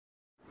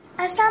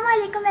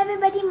Assalamualaikum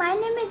everybody, my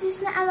name is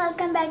Isna and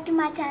welcome back to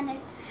my channel.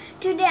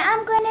 Today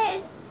I'm going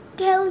to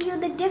tell you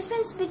the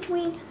difference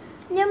between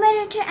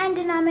numerator and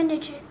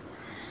denominator.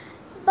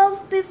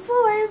 But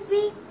before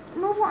we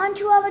move on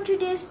to our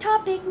today's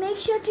topic, make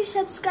sure to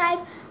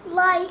subscribe,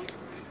 like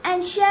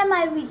and share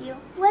my video.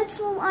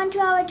 Let's move on to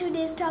our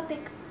today's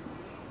topic.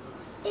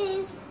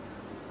 Is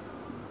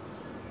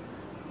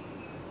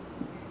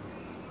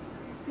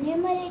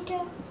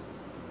numerator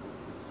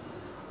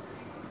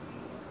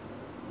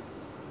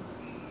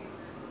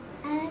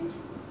and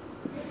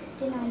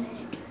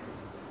denominator.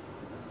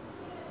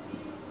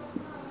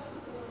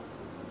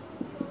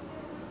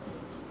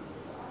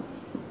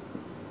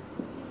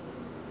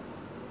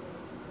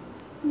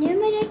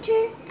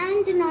 Numerator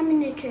and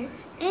denominator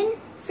in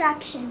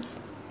fractions.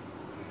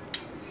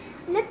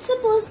 Let's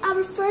suppose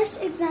our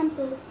first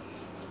example,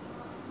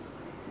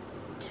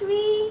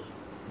 3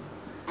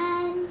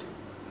 and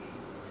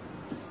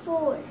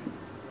 4.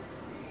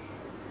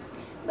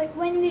 But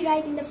when we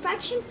write in the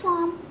fraction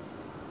form,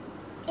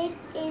 it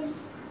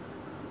is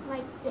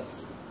like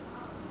this,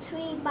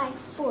 3 by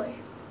 4.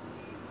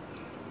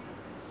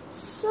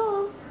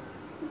 So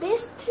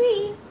this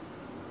 3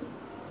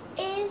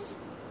 is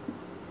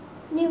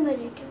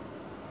numerator.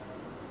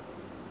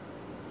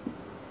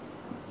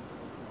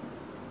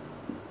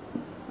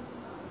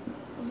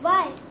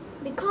 Why?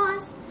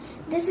 Because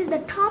this is the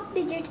top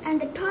digit and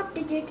the top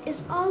digit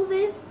is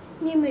always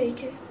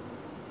numerator.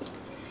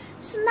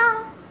 So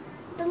now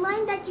the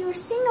line that you're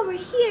seeing over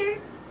here,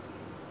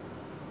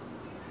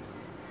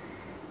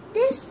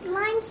 this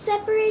line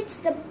separates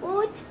the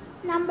both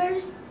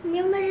numbers,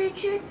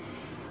 numerator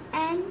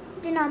and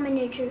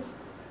denominator.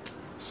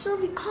 So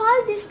we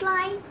call this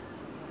line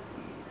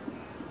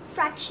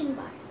fraction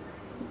bar.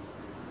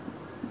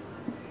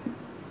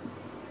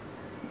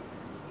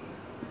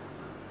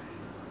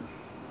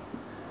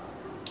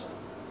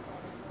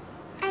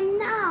 And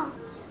now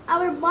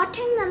our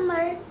bottom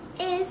number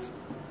is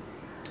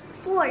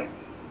 4.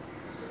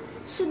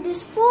 So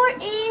this 4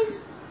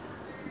 is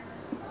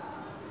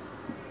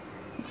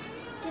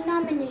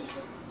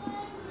denominator.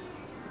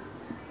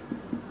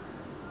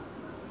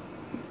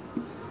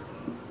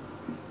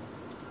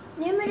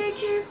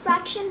 Numerator,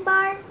 fraction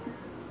bar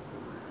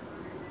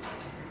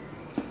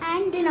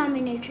and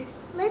denominator.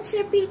 Let's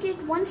repeat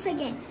it once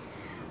again.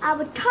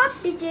 Our top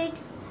digit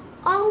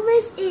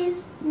always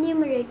is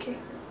numerator.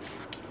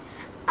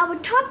 Our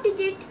top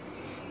digit,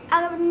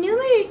 our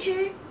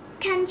numerator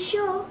can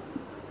show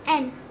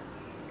n.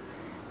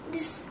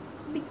 This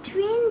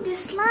between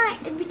this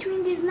line,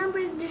 between these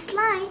numbers, this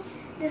line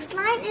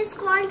is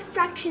called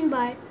fraction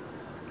bar.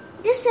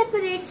 This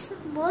separates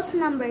both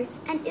numbers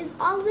and is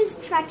always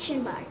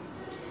fraction bar.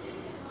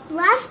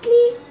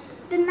 Lastly,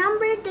 the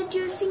number that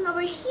you're seeing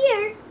over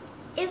here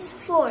is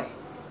 4.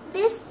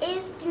 This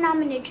is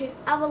denominator.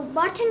 Our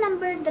bottom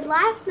number, the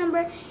last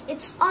number,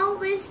 it's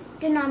always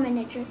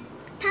denominator.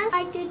 Thanks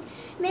for watching.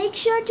 Make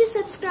sure to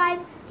subscribe,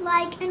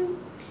 like and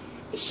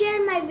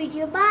share my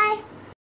video. Bye.